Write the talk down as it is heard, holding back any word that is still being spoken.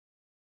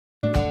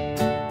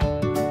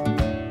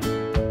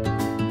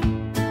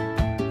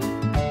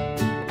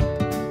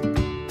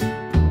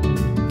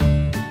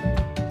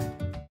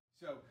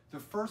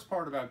first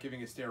part about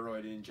giving a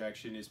steroid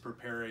injection is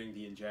preparing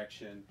the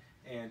injection.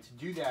 And to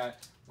do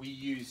that, we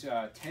use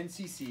 10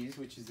 cc's,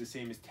 which is the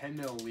same as 10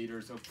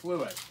 milliliters of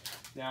fluid.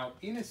 Now,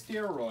 in a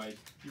steroid,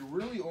 you're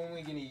really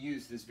only going to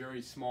use this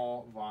very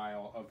small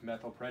vial of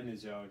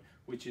methylprednisone,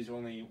 which is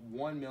only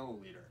 1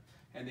 milliliter.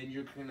 And then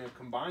you're going to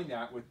combine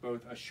that with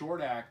both a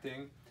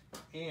short-acting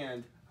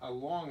and a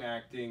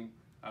long-acting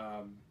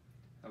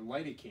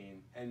lidocaine.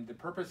 And the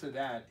purpose of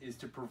that is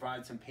to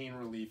provide some pain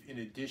relief in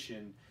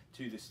addition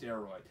to the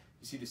steroid.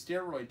 You see, the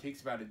steroid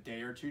takes about a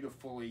day or two to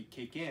fully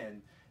kick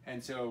in,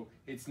 and so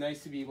it's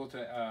nice to be able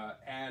to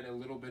add a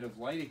little bit of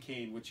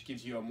lidocaine, which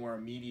gives you a more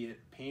immediate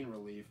pain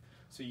relief,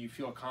 so you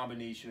feel a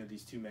combination of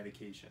these two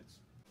medications.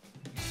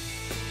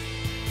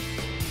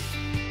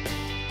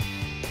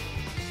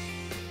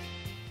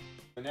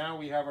 So now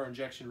we have our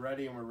injection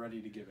ready and we're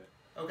ready to give it.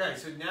 Okay,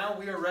 so now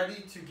we are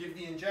ready to give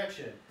the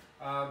injection.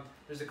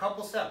 There's a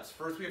couple steps.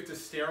 First, we have to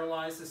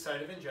sterilize the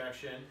site of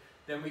injection,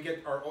 then we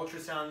get our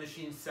ultrasound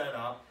machine set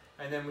up,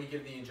 and then we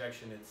give the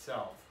injection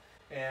itself.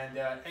 And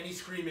any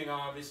screaming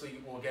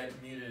obviously will get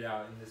muted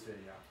out in this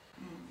video.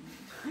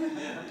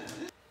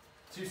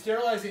 To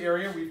sterilize the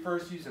area, we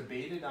first use a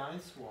betadine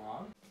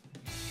swab.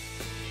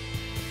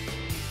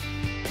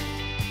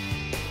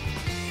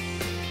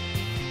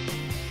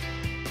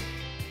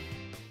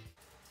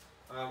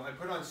 I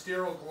put on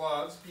sterile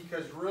gloves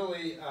because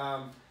really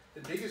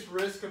the biggest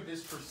risk of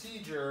this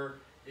procedure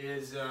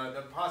is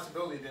the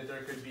possibility that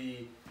there could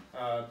be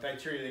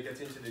bacteria that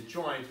gets into the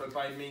joint, but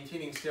by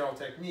maintaining sterile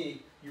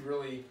technique, you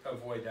really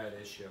avoid that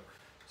issue.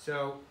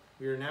 So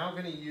we are now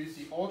going to use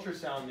the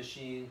ultrasound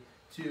machine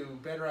to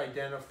better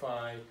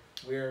identify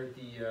where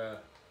the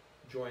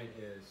joint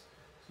is.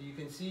 So you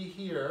can see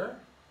here,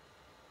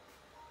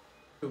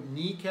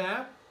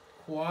 kneecap,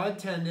 quad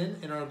tendon,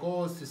 and our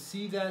goal is to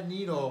see that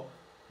needle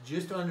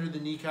just under the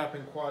kneecap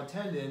and quad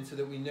tendon so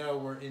that we know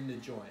we're in the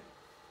joint.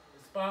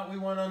 The spot we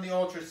want on the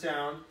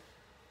ultrasound,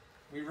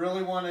 we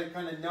really want to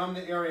kind of numb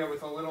the area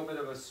with a little bit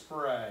of a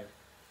spray.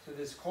 So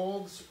this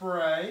cold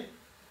spray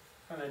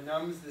kind of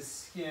numbs the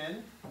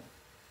skin.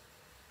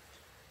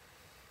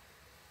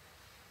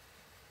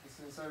 And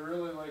since I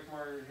really like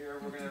Margaret here,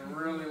 we're going to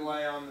really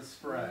lay on the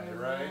spray,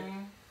 right?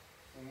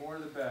 The more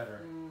the better.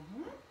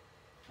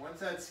 Once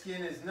that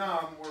skin is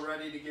numb, we're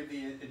ready to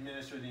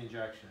administer the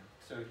injection.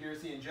 So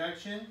here's the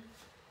injection.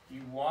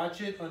 You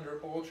watch it under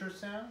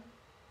ultrasound.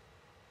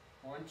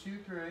 1, 2,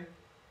 3.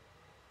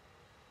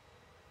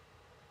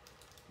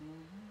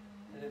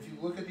 And if you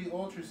look at the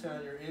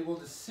ultrasound, you're able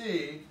to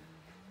see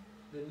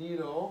the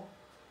needle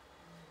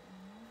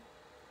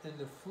and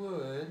the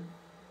fluid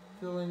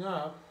filling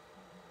up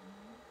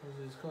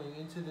as it's going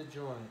into the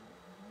joint.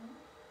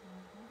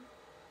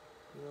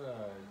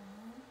 Good.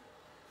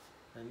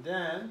 And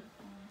then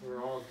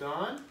we're all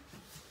done.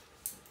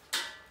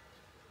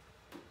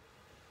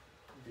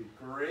 You did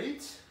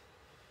great.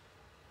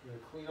 I'm going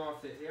to clean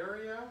off the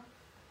area.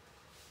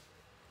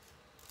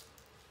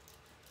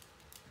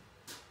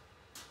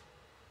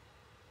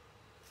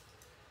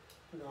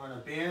 Put on a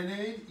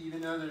Band-Aid,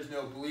 even though there's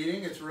no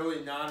bleeding. It's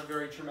really not a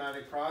very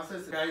traumatic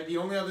process. The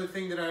only other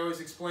thing that I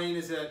always explain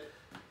is that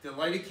the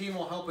lidocaine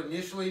will help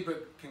initially,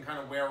 but can kind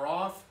of wear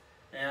off.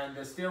 And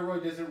the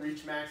steroid doesn't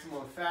reach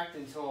maximum effect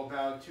until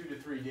about 2 to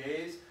 3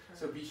 days.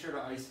 So be sure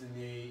to ice the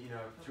knee,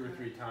 2 or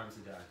 3 times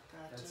a day.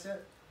 That's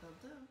it. Well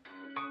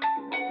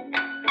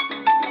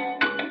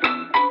done.